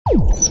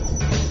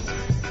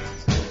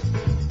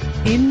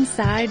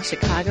Inside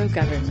Chicago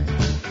Government.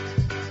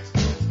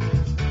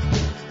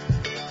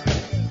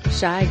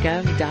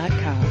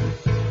 ChiGov.com.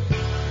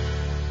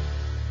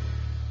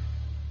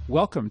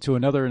 Welcome to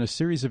another in a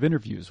series of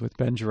interviews with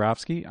Ben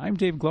Joravsky. I'm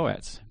Dave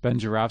Glowacz. Ben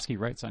Joravsky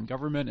writes on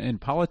government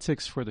and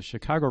politics for the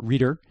Chicago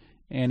Reader,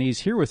 and he's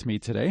here with me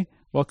today.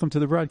 Welcome to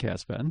the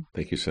broadcast, Ben.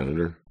 Thank you,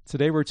 Senator.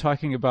 Today we're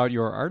talking about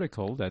your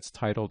article that's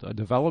titled A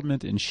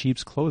Development in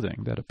Sheep's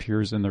Clothing that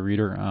appears in the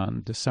Reader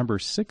on December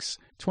 6,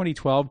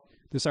 2012.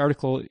 This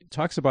article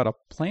talks about a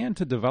plan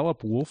to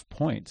develop Wolf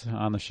Point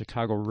on the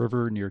Chicago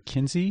River near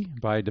Quincy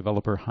by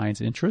developer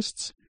Heinz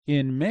Interests.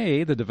 In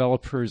May, the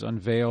developers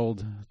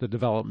unveiled the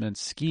development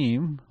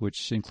scheme,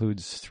 which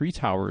includes 3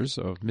 towers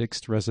of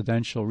mixed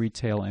residential,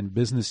 retail, and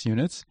business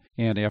units.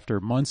 And after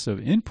months of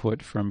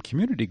input from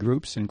community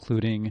groups,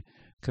 including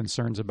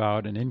concerns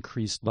about an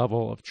increased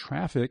level of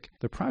traffic,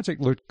 the project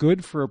looked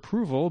good for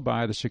approval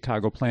by the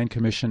Chicago Plan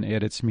Commission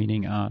at its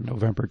meeting on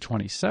November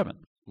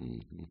 27.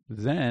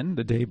 Then,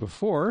 the day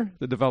before,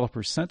 the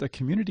developer sent a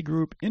community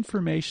group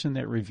information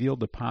that revealed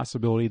the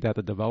possibility that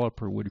the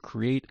developer would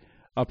create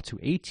up to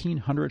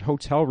 1,800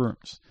 hotel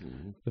rooms,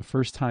 the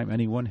first time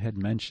anyone had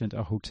mentioned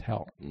a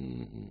hotel.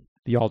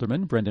 The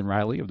alderman, Brendan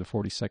Riley of the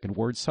 42nd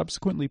Ward,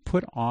 subsequently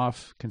put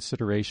off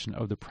consideration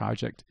of the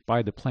project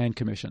by the Plan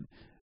Commission.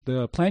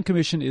 The Plan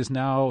Commission is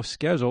now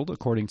scheduled,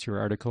 according to your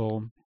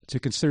article, to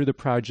consider the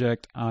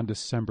project on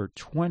December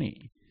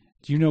 20.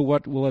 Do you know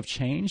what will have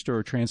changed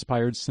or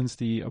transpired since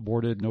the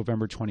aborted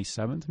November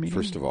 27th meeting?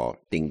 First of all,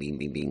 ding, ding,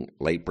 ding, ding,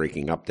 late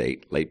breaking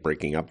update,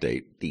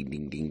 ding,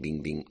 ding, ding,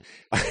 ding, ding.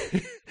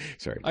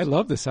 Sorry. I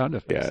love the sound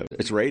effects. Yeah,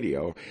 it's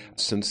radio.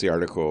 Since the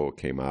article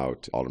came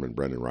out, Alderman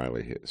Brendan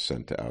Riley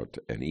sent out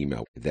an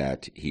email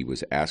that he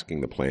was asking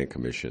the Plan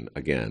Commission,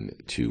 again,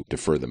 to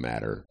defer the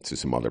matter to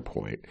some other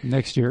point.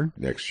 Next year?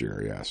 Next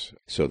year, yes.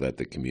 So that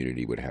the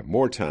community would have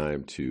more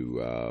time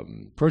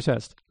to...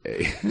 protest.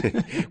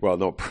 Well,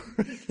 no,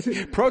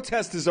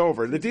 protest is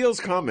over. The deal's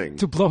coming.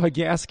 To blow a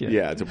gasket.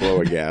 Yeah, to blow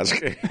a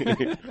gasket.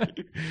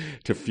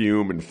 To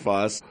fume and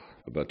fuss,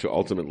 but to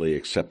ultimately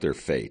accept their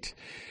fate.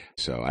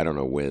 So I don't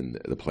know when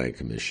the Plan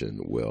Commission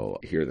will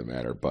hear the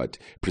matter, but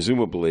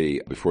presumably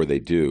before they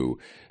do,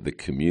 the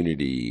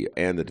community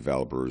and the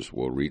developers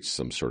will reach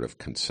some sort of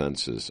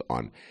consensus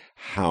on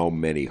how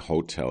many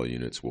hotel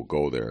units will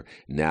go there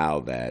now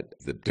that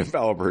the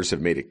developers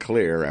have made it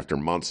clear after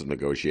months of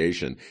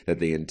negotiation that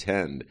they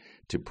intend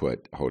to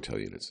put hotel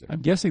units there.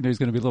 I'm guessing there's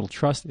going to be a little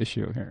trust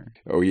issue here.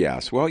 Oh,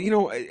 yes. Well, you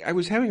know, I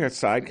was having a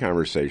side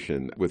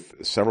conversation with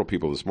several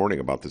people this morning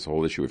about this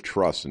whole issue of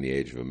trust in the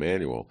age of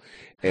Emmanuel.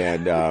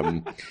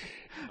 And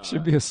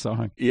should be a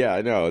song. Yeah,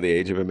 I know, the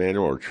age of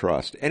Emmanuel or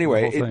trust.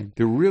 Anyway,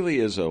 there really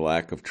is a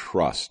lack of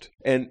trust.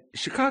 And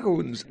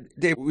Chicagoans,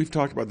 Dave, we've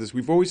talked about this.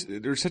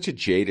 They're such a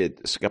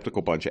jaded,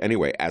 skeptical bunch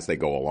anyway, as they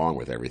go along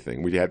with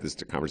everything. We had this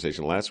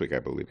conversation last week, I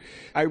believe.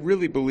 I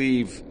really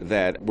believe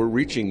that we're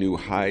reaching new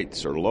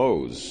heights or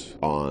lows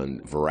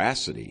on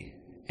veracity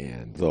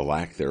and the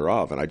lack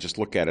thereof. And I just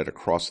look at it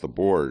across the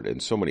board in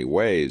so many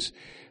ways.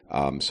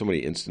 So many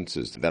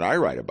instances that I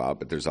write about,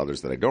 but there's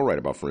others that I don't write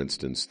about. For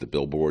instance, the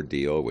billboard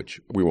deal,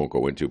 which we won't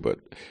go into, but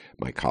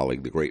my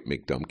colleague, the great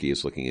Mick Dumke,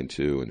 is looking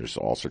into, and there's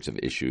all sorts of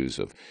issues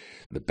of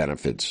the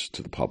benefits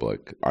to the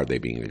public. Are they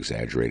being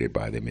exaggerated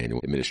by the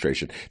Emmanuel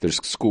administration? There's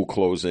school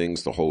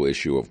closings, the whole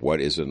issue of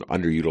what is an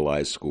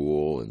underutilized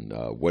school and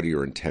what are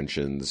your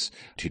intentions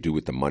to do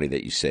with the money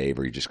that you save?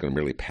 Are you just going to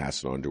merely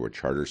pass it on to a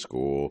charter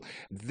school?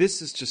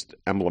 This is just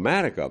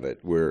emblematic of it,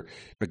 where,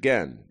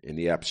 again, in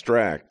the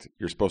abstract,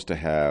 you're supposed to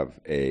have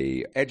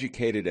a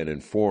educated and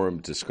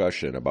informed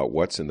discussion about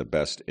what's in the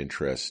best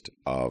interest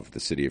of the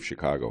city of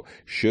Chicago.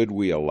 Should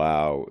we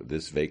allow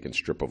this vacant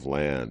strip of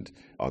land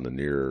on the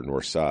near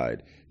north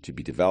side to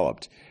be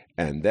developed?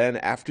 And then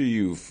after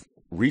you've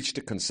reached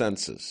a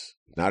consensus,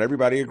 not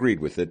everybody agreed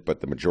with it,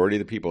 but the majority of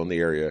the people in the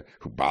area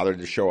who bothered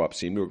to show up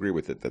seemed to agree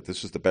with it, that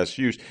this was the best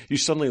use, you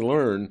suddenly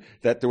learn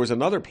that there was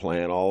another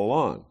plan all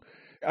along.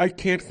 I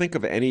can't think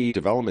of any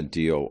development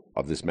deal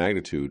of this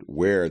magnitude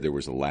where there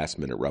was a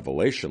last-minute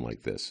revelation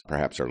like this.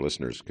 Perhaps our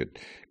listeners could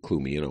clue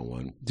me in on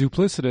one.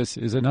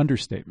 Duplicitous is an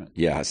understatement.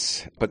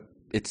 Yes, but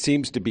it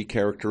seems to be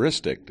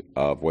characteristic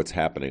of what's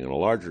happening in a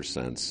larger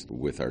sense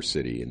with our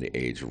city in the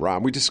age of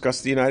Rahm. We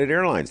discussed the United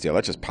Airlines deal.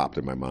 That just popped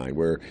in my mind,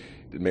 where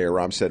Mayor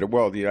Rahm said,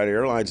 well, the United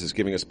Airlines is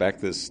giving us back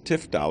this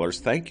TIF dollars.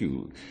 Thank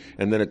you.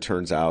 And then it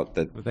turns out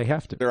that they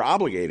have to. They're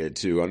obligated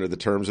to under the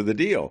terms of the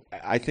deal.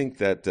 I think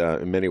that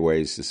in many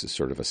ways this is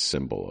sort of a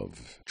symbol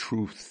of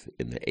truth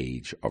in the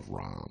age of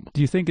Rahm.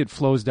 Do you think it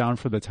flows down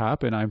for the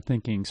top? And I'm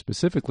thinking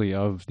specifically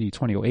of the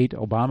 2008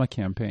 Obama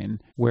campaign,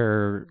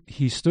 where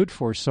he stood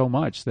for so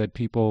much that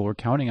people were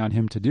counting on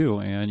him to do.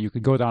 And you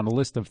could go down a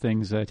list of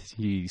things that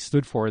he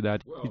stood for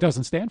that he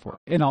doesn't stand for.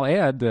 And I'll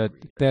add that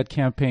that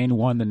campaign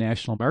won the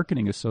National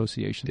Marketing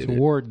Association's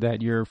award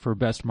that year for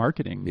best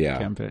marketing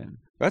campaign.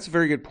 That's a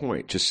very good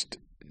point. Just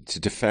to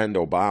defend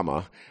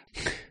Obama,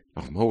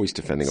 I'm always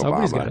defending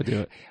Somebody's Obama. Somebody's got to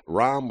do it.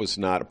 Rahm was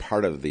not a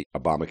part of the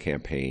Obama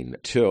campaign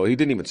till he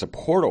didn't even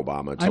support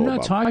Obama. I'm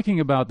not talking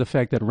about the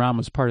fact that Rahm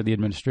was part of the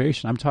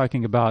administration. I'm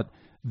talking about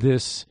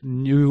this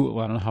new,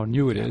 I don't know how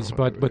new it is,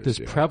 but this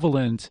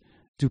prevalent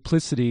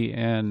duplicity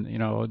and,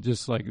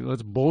 just like,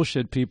 let's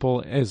bullshit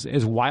people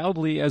as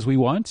wildly as we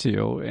want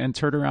to and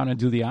turn around and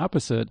do the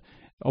opposite.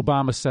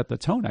 Obama set the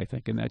tone, I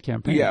think, in that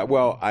campaign. Yeah,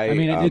 well,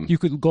 you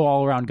could go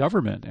all around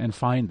government and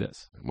find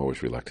this. I'm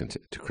always reluctant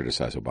to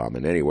criticize Obama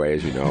in any way,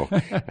 as you know.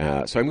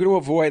 So I'm going to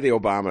avoid the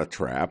Obama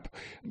trap.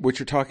 What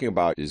you're talking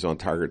about is on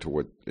target to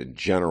what in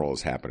general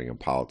is happening in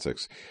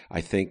politics. I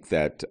think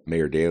that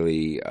Mayor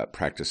Daley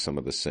practiced some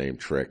of the same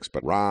tricks,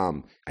 but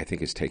Rahm, I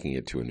think, is taking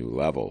it to a new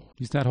level.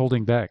 He's not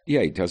holding back.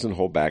 Yeah, he doesn't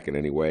hold back in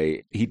any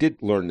way. He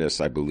did learn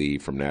this, I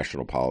believe, from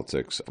national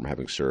politics, from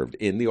having served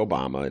in the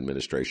Obama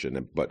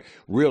administration, but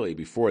really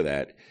before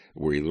that,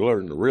 where he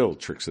learned the real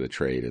tricks of the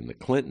trade in the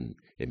Clinton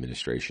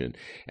administration,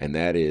 and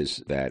that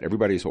is that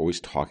everybody's always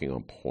talking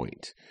on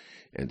point.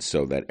 And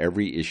so that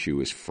every issue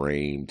is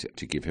framed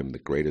to give him the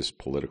greatest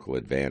political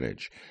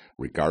advantage,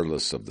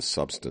 regardless of the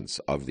substance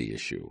of the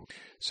issue.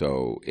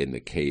 So in the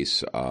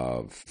case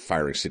of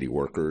firing city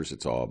workers,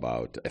 it's all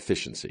about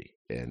efficiency.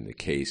 In the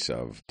case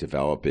of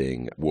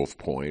developing Wolf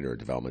Point or a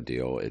development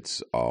deal,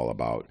 it's all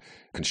about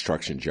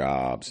construction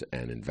jobs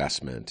and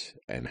investment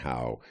and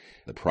how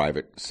the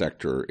private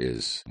sector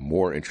is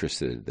more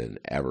interested than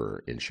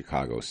ever in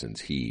Chicago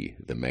since he,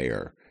 the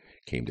mayor,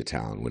 came to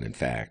town, when in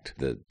fact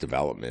the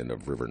development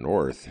of River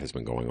North has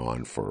been going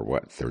on for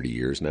 30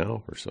 years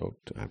now or so?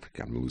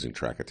 I'm losing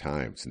track of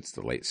time, since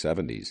the late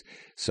 70s.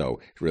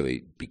 So it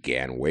really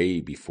began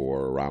way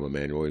before Rahm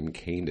Emanuel even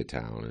came to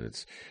town, and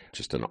it's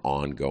just an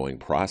ongoing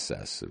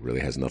process. It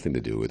really has nothing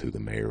to do with who the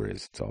mayor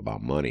is. It's all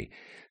about money.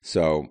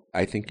 So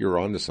I think you're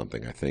onto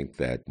something. I think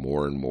that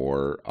more and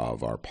more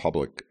of our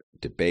public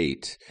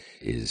debate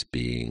is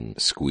being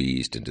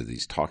squeezed into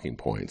these talking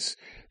points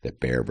that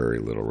bear very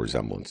little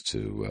resemblance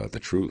to the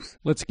truth.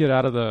 Let's get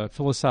out of the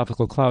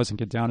philosophical clouds and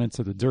get down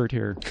into the dirt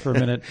here for a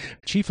minute.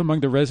 Chief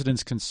among the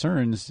residents'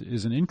 concerns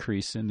is an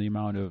increase in the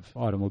amount of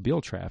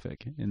automobile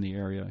traffic in the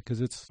area, because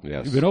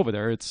you've been over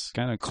there, it's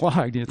kind of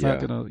clogged. It's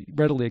not going to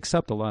readily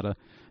accept a lot of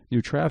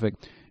new traffic.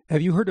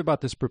 Have you heard about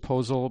this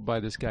proposal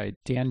by this guy,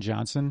 Dan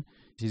Johnson?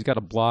 He's got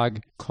a blog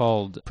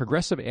called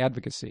Progressive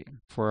Advocacy.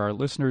 For our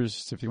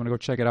listeners, if you want to go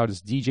check it out,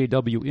 it's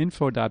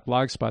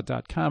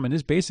djwinfo.blogspot.com. And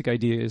his basic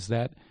idea is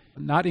that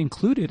not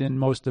included in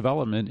most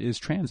development is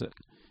transit.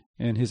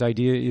 And his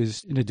idea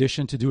is, in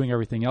addition to doing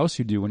everything else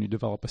you do when you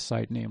develop a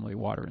site, namely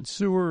water and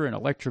sewer and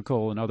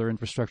electrical and other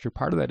infrastructure,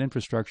 part of that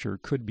infrastructure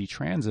could be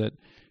transit.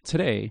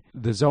 Today,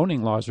 the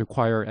zoning laws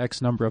require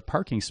X number of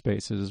parking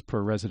spaces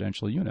per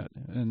residential unit.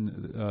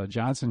 And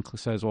Johnson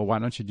says, well, why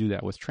don't you do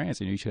that with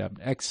transit? You should have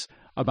X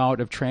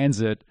amount of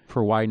transit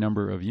per Y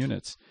number of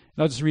units.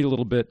 And I'll just read a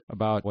little bit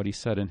about what he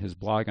said in his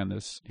blog on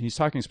this. He's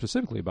talking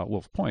specifically about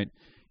Wolf Point.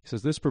 He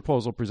says, this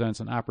proposal presents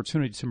an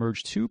opportunity to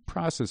merge two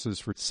processes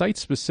for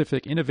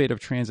site-specific innovative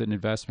transit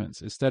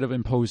investments. Instead of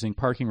imposing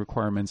parking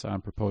requirements on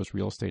proposed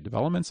real estate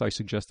developments, I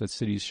suggest that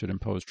cities should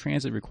impose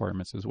transit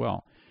requirements as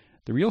well.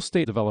 The real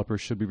estate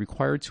developers should be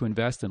required to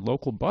invest in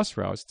local bus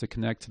routes to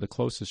connect to the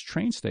closest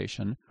train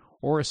station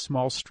or a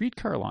small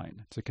streetcar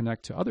line to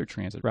connect to other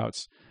transit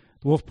routes.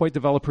 The Wolf Point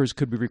developers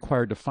could be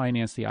required to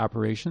finance the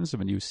operations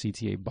of a new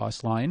CTA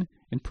bus line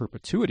in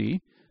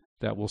perpetuity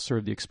that will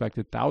serve the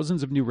expected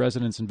thousands of new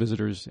residents and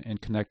visitors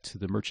and connect to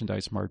the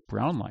Merchandise Mart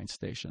Brown Line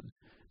station.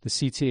 The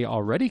CTA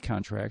already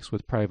contracts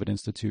with private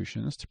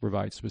institutions to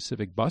provide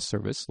specific bus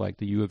service, like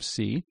the U of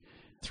C,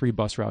 3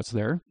 bus routes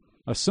there.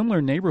 A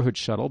similar neighborhood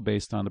shuttle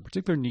based on the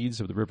particular needs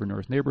of the River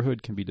North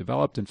neighborhood can be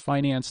developed and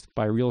financed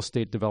by real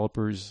estate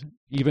developers.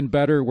 Even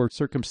better, where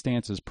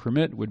circumstances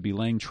permit, would be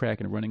laying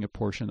track and running a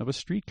portion of a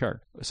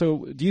streetcar.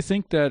 So do you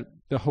think that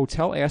the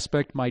hotel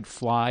aspect might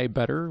fly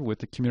better with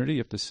the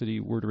community if the city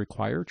were to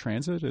require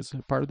transit as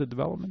part of the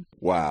development?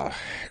 Wow,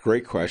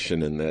 great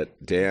question, and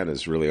that Dan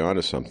is really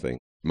onto something.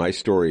 My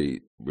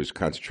story was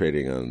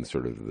concentrating on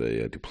sort of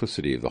the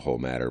duplicity of the whole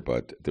matter,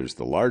 but there's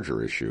the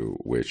larger issue,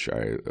 which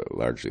I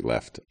largely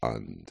left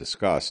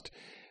undiscussed,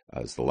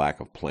 is the lack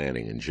of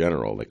planning in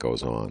general that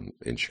goes on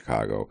in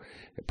Chicago,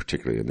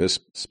 particularly in this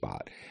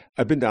spot.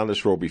 I've been down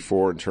this road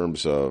before in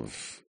terms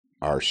of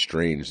our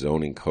strange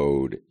zoning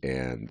code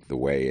and the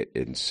way it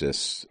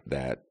insists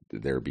that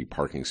there be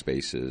parking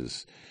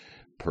spaces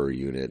per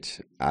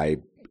unit. I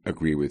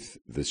agree with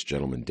this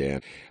gentleman, Dan.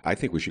 I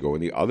think we should go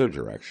in the other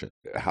direction.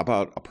 How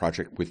about a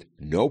project with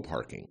no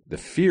parking? The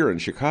fear in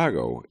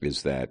Chicago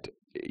is that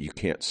you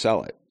can't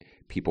sell it.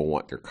 People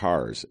want their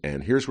cars.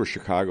 And here's where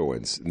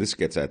Chicagoans, and this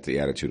gets at the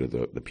attitude of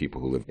the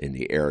people who live in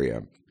the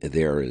area,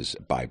 they're as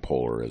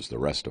bipolar as the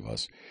rest of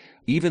us.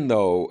 Even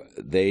though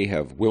they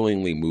have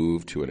willingly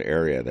moved to an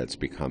area that's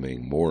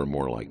becoming more and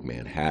more like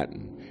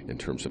Manhattan in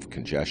terms of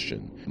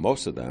congestion,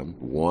 most of them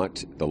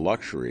want the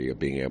luxury of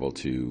being able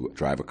to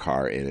drive a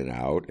car in and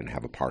out and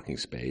have a parking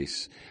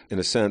space. In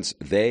a sense,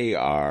 they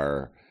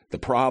are the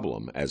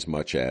problem as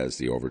much as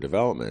the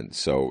overdevelopment.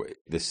 So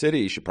the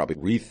city should probably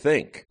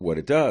rethink what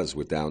it does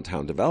with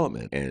downtown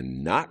development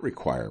and not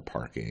require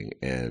parking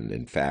and,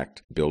 in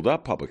fact, build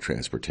up public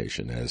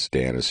transportation, as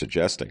Dan is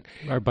suggesting.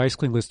 Our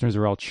bicycling listeners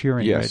are all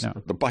cheering right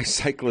now. The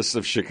bicyclists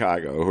of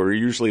Chicago, who are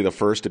usually the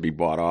first to be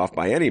bought off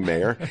by any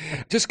mayor,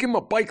 just give them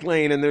a bike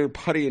lane and they're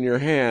putty in your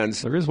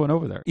hands. There is one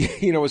over there.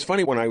 You know, it's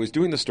funny. When I was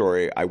doing the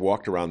story, I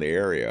walked around the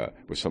area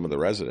with some of the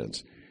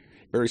residents.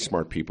 Very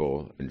smart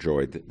people,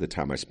 enjoyed the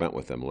time I spent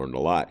with them, learned a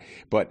lot.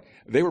 But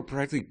they were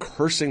practically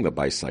cursing the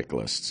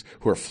bicyclists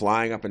who are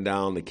flying up and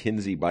down the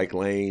Kinsey bike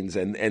lanes.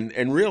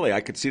 And really,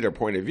 I could see their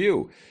point of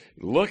view.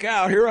 Look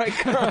out, here I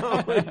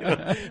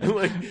come.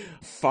 Like,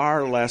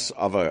 far less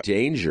of a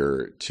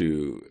danger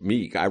to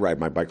me. I ride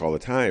my bike all the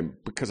time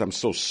because I'm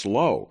so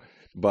slow.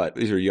 But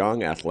these are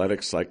young,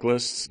 athletic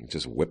cyclists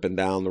just whipping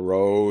down the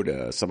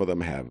road. Some of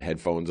them have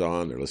headphones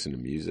on. They're listening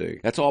to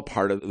music. That's all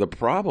part of the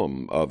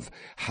problem of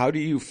how do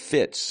you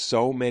fit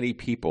so many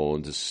people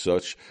into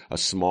such a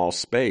small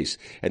space?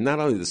 And not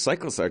only the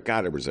cyclists,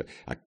 God, there was a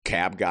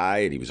cab guy,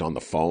 and he was on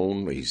the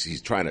phone.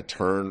 He's trying to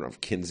turn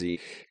off Kinsey.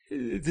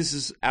 This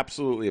is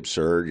absolutely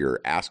absurd. You're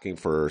asking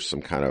for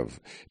some kind of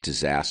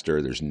disaster.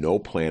 There's no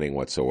planning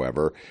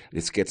whatsoever.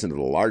 This gets into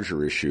the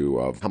larger issue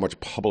of how much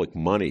public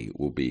money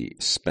will be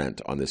spent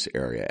on this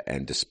area.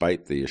 And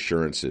despite the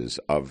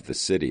assurances of the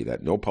city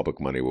that no public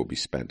money will be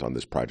spent on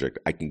this project,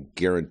 I can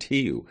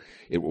guarantee you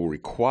it will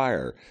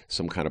require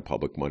some kind of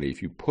public money.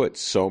 If you put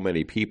so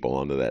many people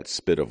onto that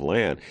spit of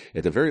land,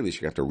 at the very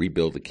least, you have to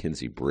rebuild the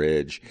Kinsey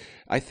Bridge.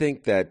 I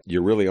think that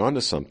you're really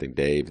onto something,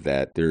 Dave,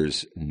 that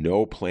there's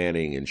no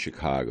planning in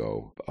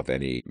Chicago of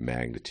any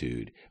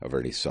magnitude, of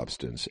any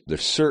substance.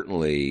 There's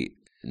certainly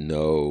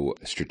no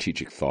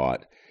strategic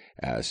thought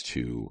as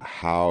to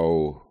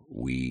how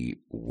we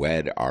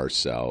wed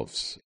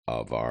ourselves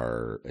of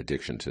our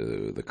addiction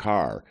to the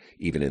car,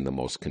 even in the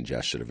most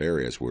congested of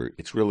areas where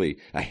it's really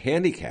a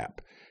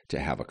handicap to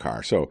have a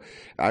car. So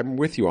I'm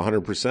with you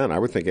 100%. I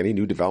would think any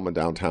new development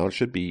downtown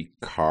should be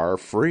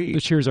car-free.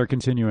 The cheers are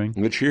continuing.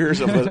 The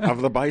cheers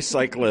of the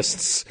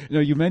bicyclists. You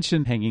know, you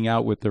mentioned hanging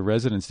out with the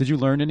residents. Did you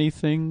learn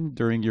anything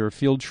during your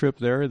field trip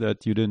there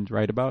that you didn't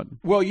write about?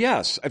 Well,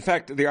 yes. In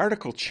fact, the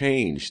article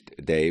changed,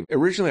 Dave.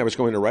 Originally, I was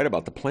going to write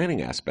about the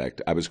planning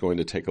aspect. I was going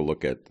to take a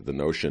look at the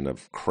notion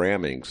of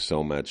cramming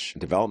so much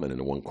development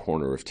into one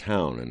corner of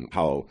town and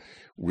how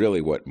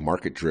really what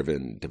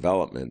market-driven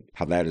development,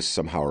 how that is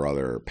somehow or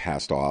other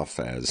passed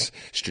off as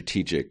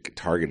strategic,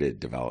 targeted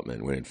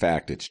development, when in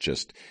fact it's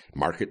just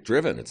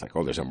market-driven. It's like,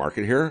 oh, there's a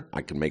market here.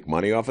 I can make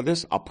money off of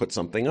this. I'll put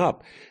something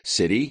up.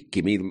 City,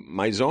 give me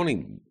my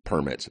zoning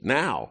permits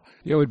now.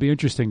 Yeah, it would be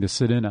interesting to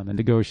sit in on the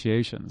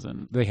negotiations,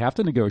 and they have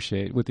to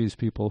negotiate with these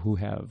people who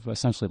have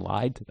essentially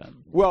lied to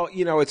them. Well,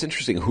 you know, it's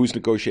interesting who's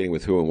negotiating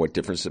with who and what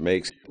difference it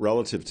makes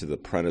relative to the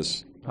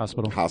Prentice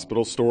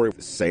Hospital story.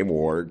 Same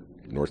ward.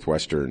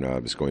 Northwestern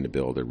is going to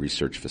build a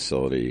research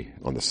facility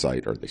on the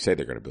site, or they say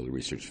they're going to build a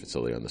research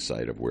facility on the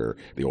site of where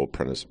the old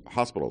Prentice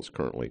Hospital is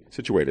currently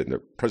situated, and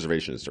the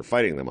preservationists are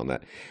fighting them on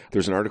that.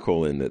 There's an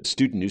article in the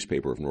student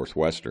newspaper of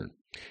Northwestern,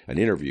 an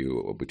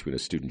interview between a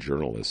student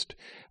journalist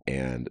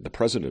and the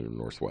president of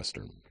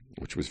Northwestern,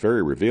 which was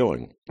very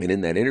revealing. And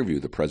in that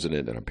interview, the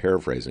president, and I'm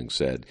paraphrasing,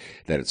 said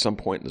that at some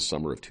point in the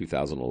summer of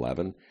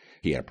 2011,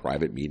 he had a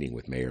private meeting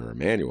with Mayor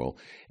Emanuel,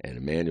 and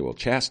Emanuel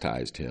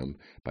chastised him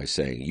by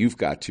saying, you've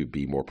got to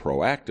be more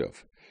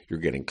proactive. You're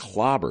getting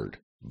clobbered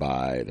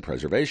by the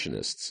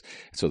preservationists.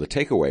 So the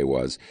takeaway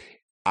was,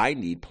 I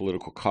need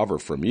political cover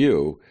from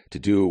you to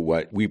do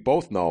what we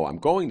both know I'm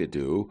going to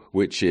do,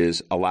 which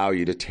is allow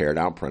you to tear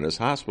down Prentice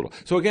Hospital.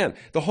 So again,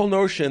 the whole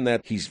notion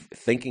that he's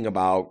thinking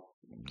about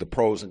the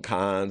pros and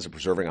cons of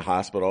preserving a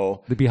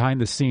hospital. The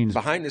behind the scenes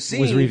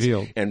was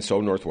revealed. And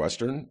so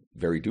Northwestern,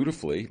 very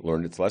dutifully,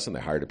 learned its lesson. They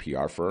hired a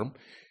PR firm,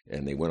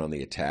 and they went on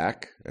the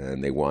attack,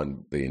 and they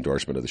won the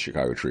endorsement of the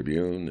Chicago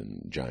Tribune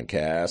and John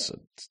Cass, and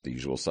the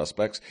usual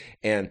suspects,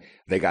 and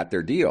they got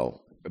their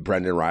deal.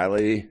 Brendan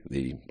Riley,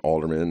 the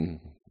alderman,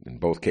 in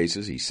both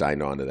cases, he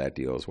signed on to that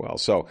deal as well.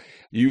 So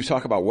you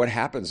talk about what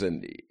happens,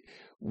 and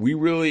we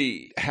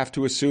really have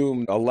to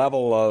assume a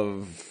level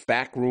of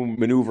backroom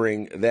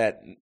maneuvering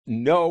that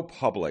no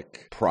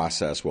public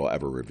process will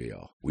ever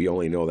reveal. We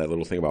only know that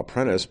little thing about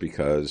Prentice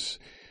because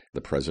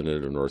the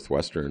president of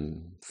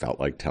Northwestern felt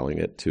like telling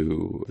it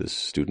to this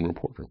student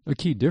reporter. The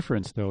key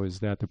difference, though, is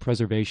that the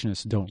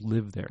preservationists don't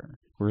live there.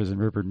 Whereas in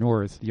River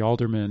North, the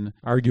alderman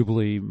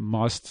arguably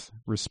must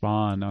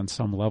respond on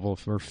some level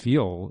or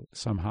feel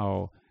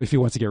somehow, if he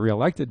wants to get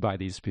reelected by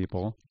these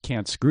people,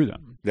 can't screw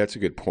them. That's a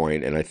good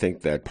point. And I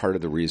think that part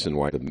of the reason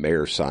why the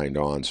mayor signed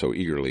on so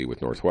eagerly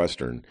with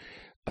Northwestern,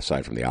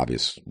 aside from the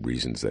obvious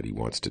reasons that he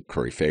wants to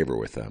curry favor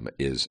with them,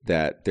 is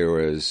that there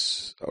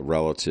was a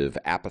relative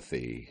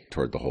apathy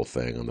toward the whole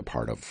thing on the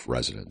part of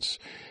residents.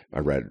 I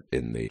read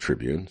in the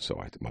Tribune,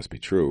 so it must be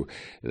true,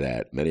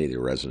 that many of the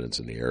residents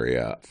in the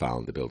area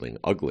found the building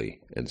ugly,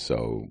 and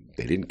so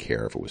they didn't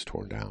care if it was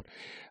torn down.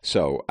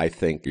 So I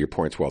think your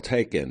point's well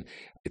taken.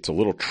 It's a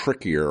little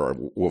trickier at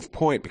Wolf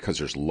Point because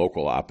there's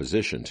local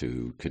opposition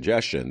to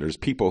congestion. There's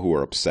people who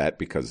are upset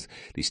because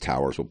these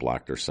towers will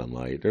block their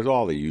sunlight. There's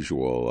all the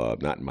usual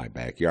not in my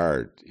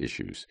backyard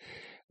issues.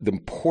 The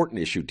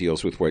important issue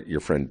deals with what your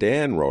friend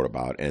Dan wrote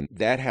about, and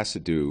that has to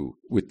do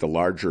with the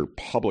larger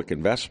public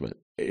investment.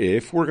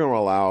 If we're going to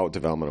allow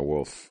development of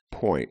Wolf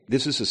Point,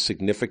 this is a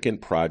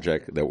significant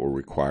project that will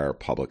require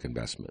public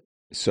investment.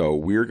 So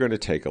we're going to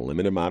take a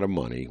limited amount of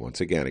money.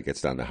 Once again, it gets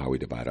down to how we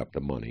divide up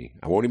the money.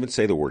 I won't even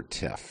say the word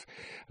TIF.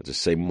 I'll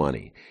just say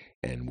money.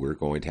 And we're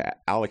going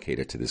to allocate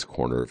it to this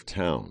corner of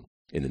town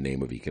in the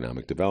name of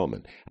economic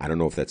development. I don't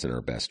know if that's in our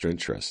best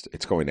interest.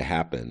 It's going to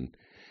happen,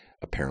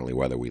 apparently,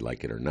 whether we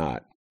like it or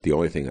not. The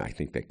only thing I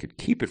think that could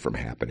keep it from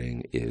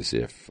happening is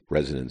if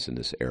residents in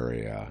this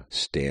area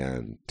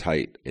stand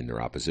tight in their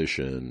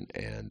opposition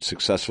and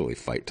successfully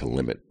fight to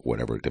limit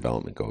whatever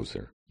development goes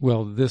there.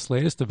 Well, this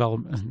latest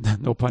development,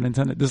 no pun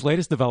intended, this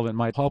latest development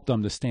might help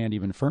them to stand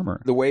even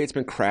firmer. The way it's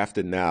been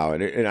crafted now,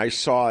 and I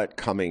saw it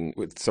coming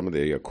with some of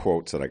the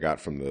quotes that I got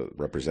from the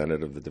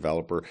representative of the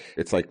developer,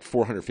 it's like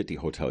 450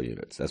 hotel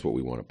units. That's what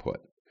we want to put.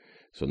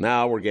 So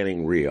now we're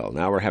getting real.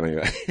 Now we're having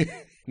a...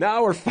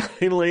 Now we're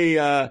finally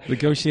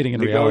negotiating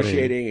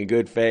in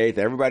good faith.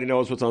 Everybody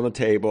knows what's on the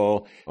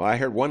table. Well, I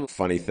heard one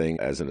funny thing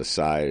as an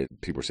aside.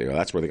 People say, "Oh,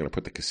 that's where they're going to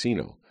put the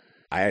casino."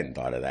 I hadn't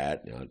thought of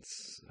that.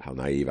 It's how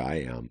naive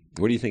I am.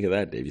 What do you think of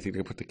that, Dave? You think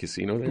they're going to put the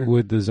casino there?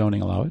 Would the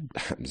zoning allow it?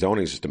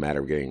 Zoning is just a matter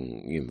of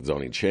getting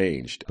zoning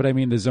changed. But I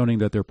mean the zoning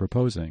that they're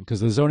proposing,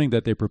 because the zoning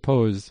that they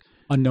proposed,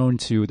 unknown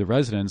to the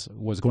residents,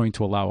 was going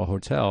to allow a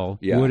hotel.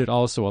 Yeah. Would it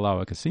also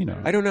allow a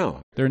casino? I don't know.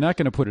 They're not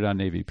going to put it on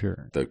Navy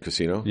Pier. The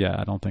casino? Yeah,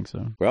 I don't think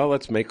so. Well,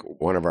 let's make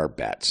one of our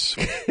bets.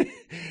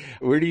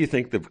 Where do you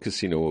think the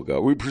casino will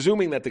go? We're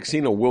presuming that the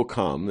casino will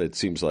come. It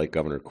seems like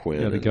Governor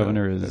Quinn. Yeah, the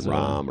governor is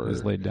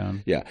laid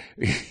down. Yeah,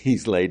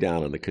 he's laid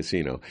down on the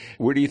casino.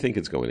 Where do you think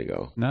it's going to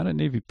go? Not at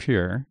Navy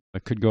Pier.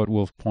 It could go at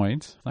Wolf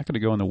Point. It's not going to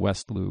go in the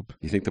West Loop.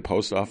 You think the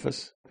post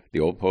office?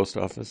 The old post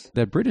office?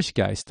 That British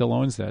guy still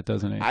owns that,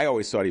 doesn't he? I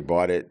always thought he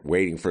bought it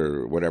waiting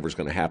for whatever's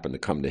going to happen to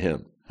come to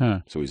him.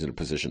 Huh. So he's in a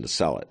position to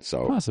sell it.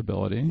 So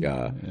possibility.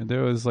 Yeah.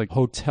 There was like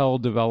hotel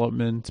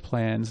development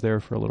plans there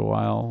for a little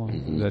while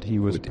that he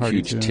was party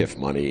huge to. TIF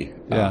money,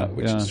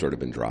 which has sort of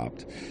been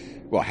dropped.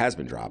 Well, it has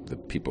been dropped. The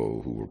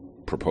people who were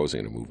proposing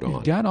it have moved on.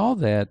 You've got all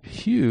that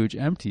huge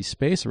empty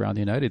space around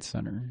the United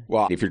Center.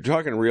 Well, if you're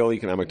talking real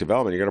economic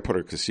development, you're going to put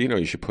a casino,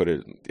 you should put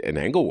it in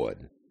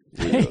Englewood.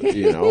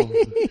 You know,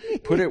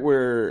 put it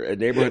where a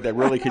neighborhood that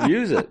really could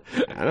use it.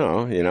 I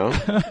don't know,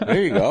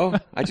 there you go.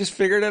 I just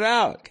figured it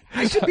out.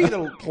 I should be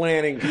the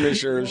planning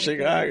commissioner of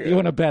Chicago. You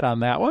want to bet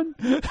on that one?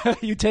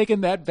 You taking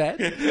that bet?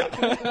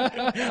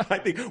 I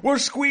think we'll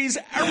squeeze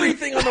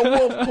everything on the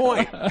Wolf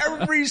Point,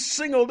 every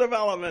single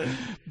development.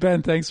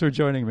 Ben, thanks for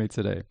joining me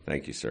today.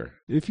 Thank you, sir.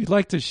 If you'd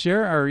like to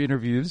share our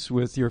interviews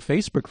with your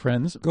Facebook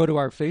friends, go to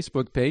our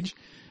Facebook page,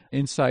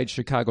 Inside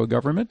Chicago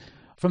Government.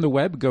 From the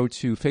web, go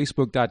to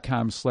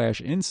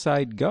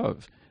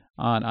facebook.com/InsideGov.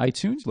 On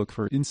iTunes, look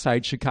for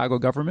Inside Chicago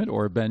Government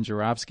or Ben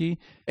Joravsky.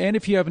 And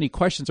if you have any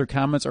questions or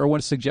comments or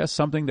want to suggest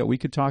something that we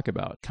could talk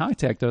about,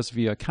 contact us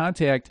via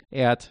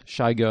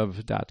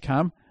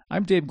contact@chigov.com.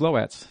 I'm Dave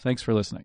Glowacz. Thanks for listening.